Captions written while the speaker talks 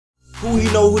Who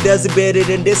you know who does it better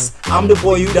than this? I'm the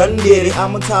boy you done did it.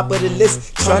 I'm on top of the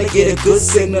list, trying to get a good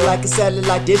signal like a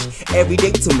satellite dish. Every day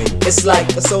to me, it's like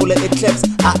a solar eclipse.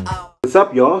 What's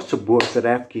up, y'all? It's your boy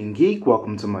s.a.geek.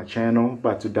 Welcome to my channel.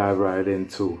 About to dive right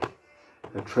into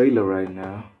a trailer right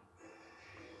now,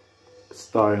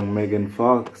 starring Megan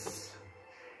Fox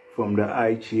from the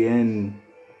IGN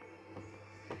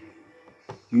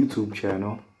YouTube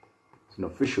channel. It's an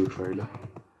official trailer.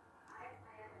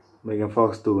 Megan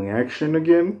Fox doing action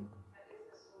again.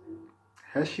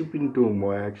 Has she been doing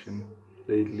more action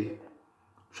lately?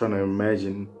 I'm trying to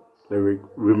imagine,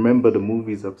 remember the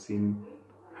movies I've seen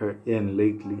her in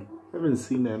lately. I haven't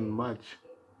seen her in much.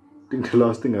 I think the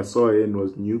last thing I saw her in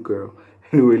was New Girl.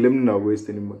 Anyway, let me not waste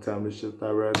any more time. Let's just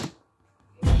dive right in.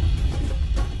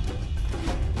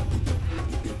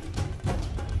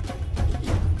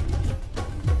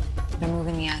 They're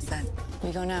moving the asset.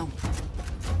 We go now.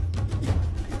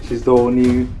 She's the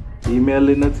only female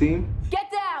in the team? Get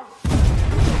down!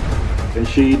 And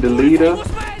she the leader?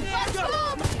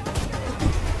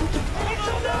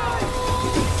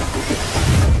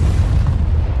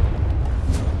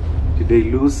 Did they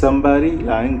lose somebody?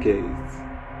 Lion case.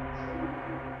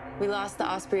 We lost the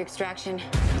Osprey extraction.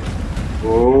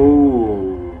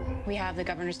 Oh. We have the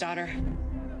governor's daughter.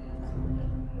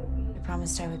 I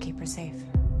promised I would keep her safe.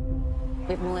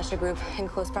 We have a militia group in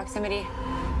close proximity.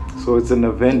 So it's an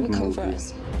event Come movie. for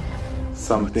us.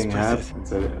 Something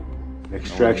happens. An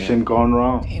extraction gone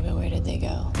wrong. Okay, but where did they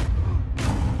go?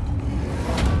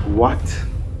 What?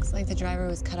 Looks like the driver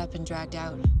was cut up and dragged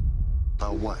out.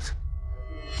 About what?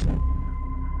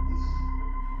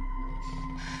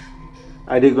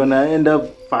 Are they gonna end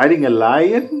up fighting a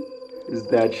lion? Is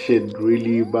that shit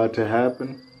really about to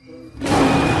happen?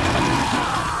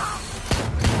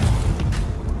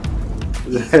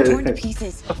 Torn to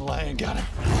pieces. The lion got him.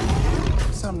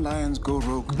 Some lions go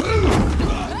rogue.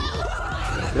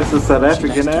 That's a South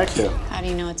African actor. How do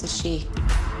you know it's a she?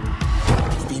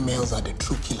 Females are the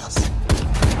true killers.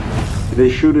 Did they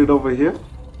shoot it over here?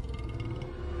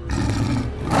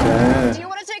 Damn. Do you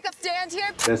want to take a stand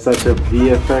here? That's such a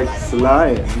VFX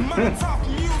lion.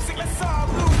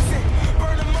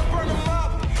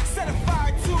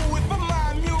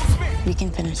 We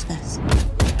can finish this.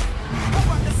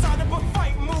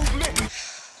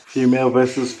 Female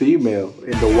versus female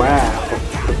in the wild.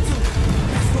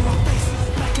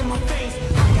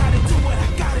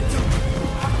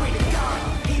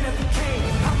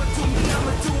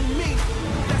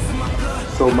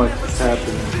 So much is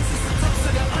happening.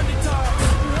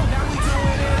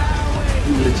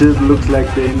 It just looks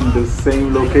like they're in the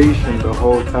same location the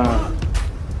whole time.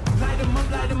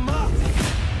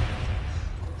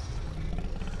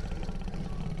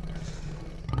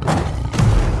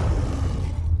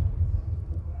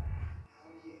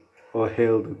 Or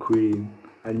Hail the Queen.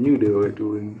 I knew they were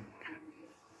doing.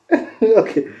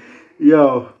 Okay.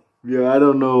 Yo, I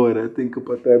don't know what I think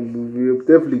about that movie. I'm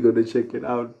definitely gonna check it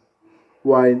out.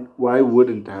 Why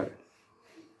wouldn't I?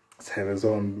 This head is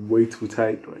on way too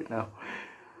tight right now.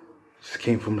 Just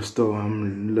came from the store.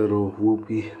 I'm a little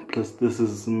whoopy. Plus this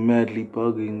is madly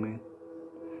bugging me.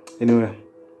 Anyway,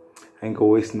 I ain't gonna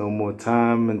waste no more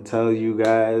time and tell you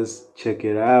guys, check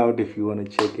it out. If you wanna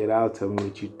check it out, tell me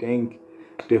what you think.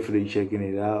 Definitely checking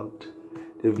it out.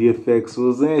 The VFX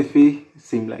was iffy. It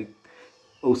seemed like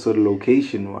also the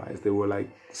location wise, they were like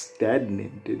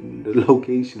stagnant in the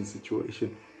location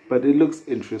situation. But it looks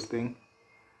interesting.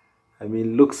 I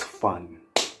mean, looks fun.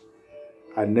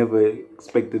 I never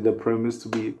expected the premise to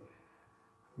be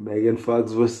Megan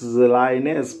Fox versus a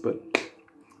lioness, but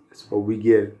that's what we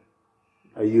get.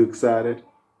 Are you excited?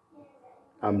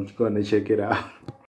 I'm gonna check it out.